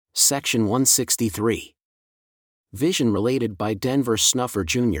Section 163. Vision related by Denver Snuffer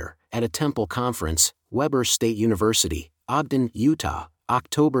Jr. at a Temple Conference, Weber State University, Ogden, Utah,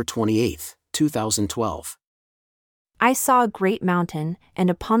 October 28, 2012. I saw a great mountain, and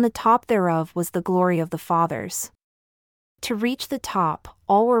upon the top thereof was the glory of the fathers. To reach the top,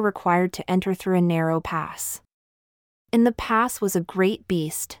 all were required to enter through a narrow pass. In the pass was a great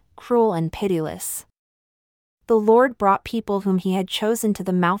beast, cruel and pitiless. The Lord brought people whom he had chosen to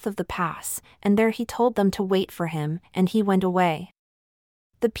the mouth of the pass, and there he told them to wait for him, and he went away.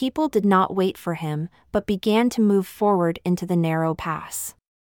 The people did not wait for him, but began to move forward into the narrow pass.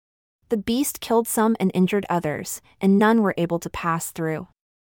 The beast killed some and injured others, and none were able to pass through.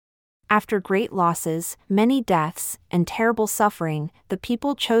 After great losses, many deaths, and terrible suffering, the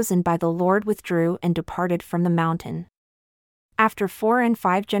people chosen by the Lord withdrew and departed from the mountain. After 4 and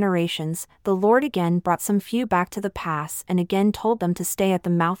 5 generations, the Lord again brought some few back to the pass and again told them to stay at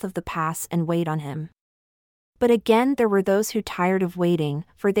the mouth of the pass and wait on him. But again there were those who tired of waiting,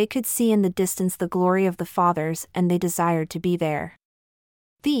 for they could see in the distance the glory of the fathers and they desired to be there.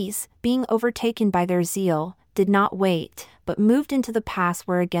 These, being overtaken by their zeal, did not wait, but moved into the pass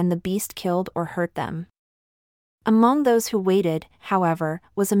where again the beast killed or hurt them. Among those who waited, however,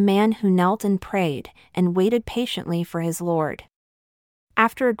 was a man who knelt and prayed, and waited patiently for his Lord.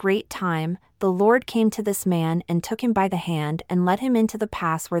 After a great time, the Lord came to this man and took him by the hand and led him into the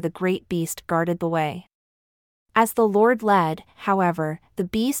pass where the great beast guarded the way. As the Lord led, however, the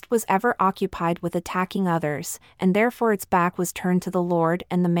beast was ever occupied with attacking others, and therefore its back was turned to the Lord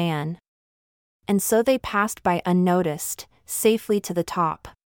and the man. And so they passed by unnoticed, safely to the top.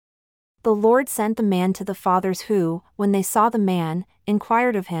 The Lord sent the man to the fathers who, when they saw the man,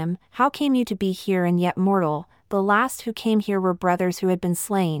 inquired of him, "How came you to be here and yet mortal? The last who came here were brothers who had been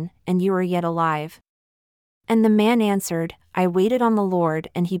slain, and you are yet alive." And the man answered, "I waited on the Lord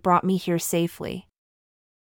and he brought me here safely."